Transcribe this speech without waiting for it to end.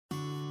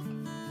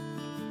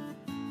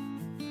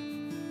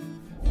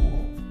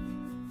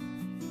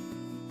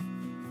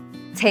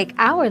Take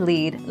our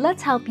lead,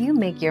 let's help you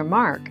make your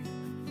mark.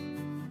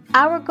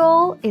 Our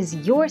goal is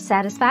your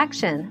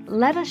satisfaction.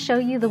 Let us show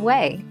you the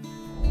way.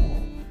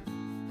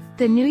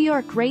 The New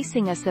York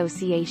Racing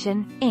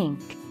Association, Inc.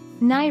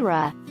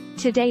 (NYRA),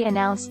 today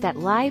announced that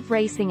live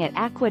racing at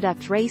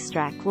Aqueduct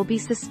Racetrack will be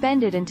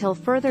suspended until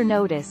further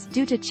notice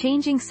due to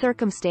changing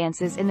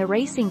circumstances in the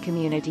racing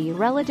community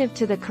relative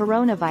to the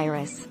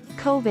coronavirus,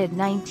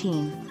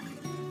 COVID-19.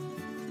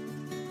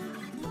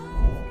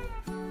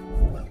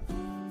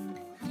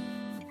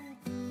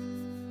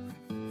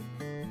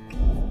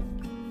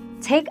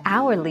 Take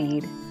our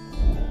lead.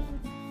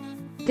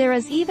 There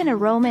is even a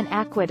Roman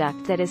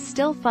aqueduct that is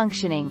still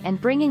functioning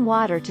and bringing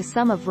water to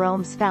some of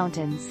Rome's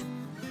fountains.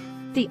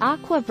 The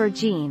Aqua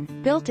Vergine,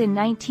 built in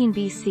 19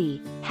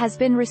 BC, has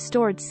been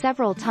restored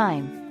several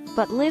times,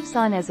 but lives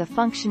on as a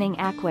functioning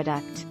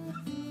aqueduct.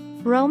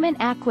 Roman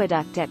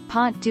aqueduct at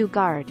Pont du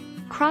Gard,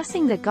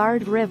 crossing the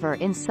Gard River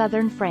in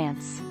southern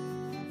France.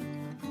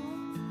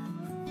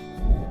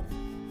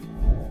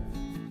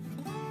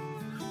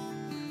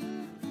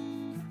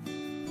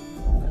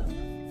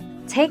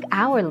 Take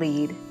our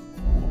lead.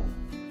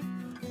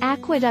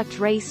 Aqueduct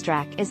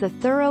Racetrack is a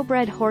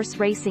thoroughbred horse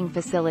racing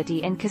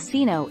facility and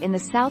casino in the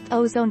South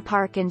Ozone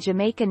Park and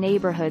Jamaica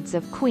neighborhoods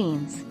of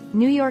Queens,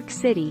 New York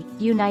City,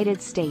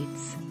 United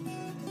States.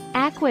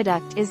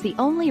 Aqueduct is the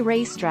only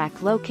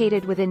racetrack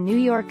located within New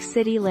York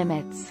City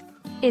limits.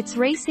 Its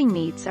racing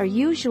meets are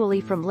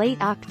usually from late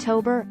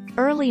October,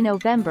 early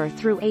November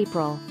through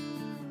April.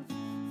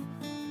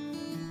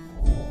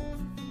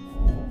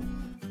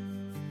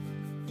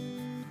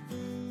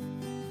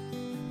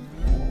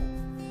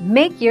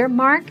 Make your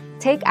mark,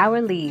 take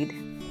our lead.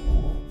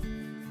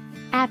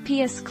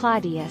 Appius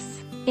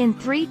Claudius. In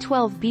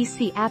 312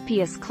 BC,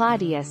 Appius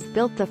Claudius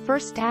built the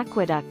first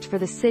aqueduct for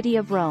the city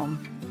of Rome.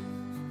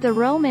 The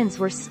Romans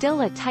were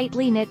still a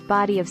tightly knit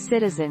body of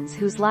citizens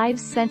whose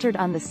lives centered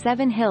on the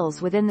 7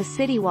 hills within the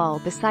city wall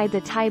beside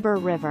the Tiber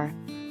River.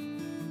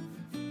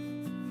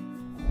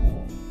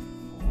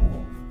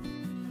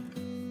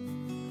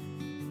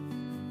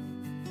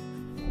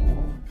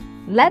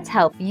 Let's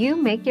help you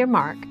make your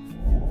mark.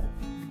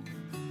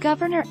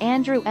 Governor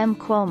Andrew M.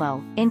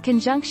 Cuomo, in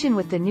conjunction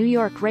with the New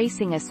York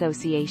Racing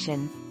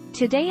Association,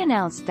 today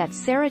announced that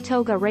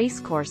Saratoga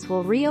Racecourse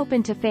will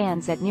reopen to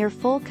fans at near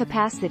full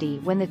capacity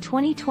when the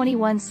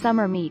 2021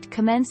 summer meet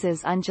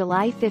commences on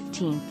July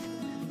 15.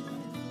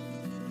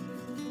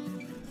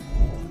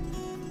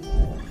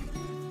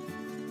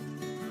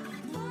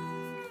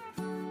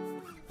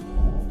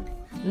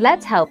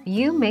 Let's help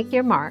you make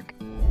your mark.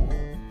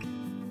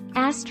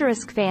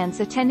 Asterisk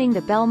fans attending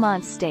the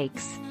Belmont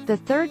Stakes, the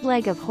third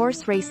leg of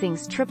horse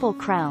racing's Triple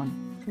Crown,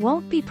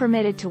 won't be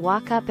permitted to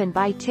walk up and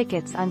buy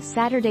tickets on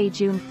Saturday,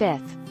 June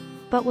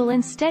 5, but will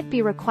instead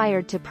be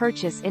required to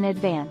purchase in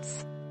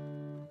advance.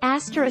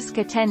 Asterisk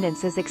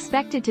attendance is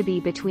expected to be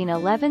between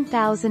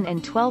 11,000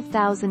 and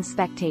 12,000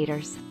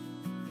 spectators.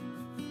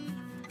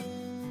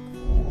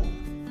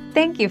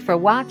 Thank you for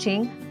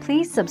watching.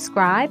 Please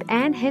subscribe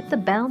and hit the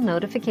bell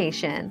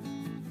notification.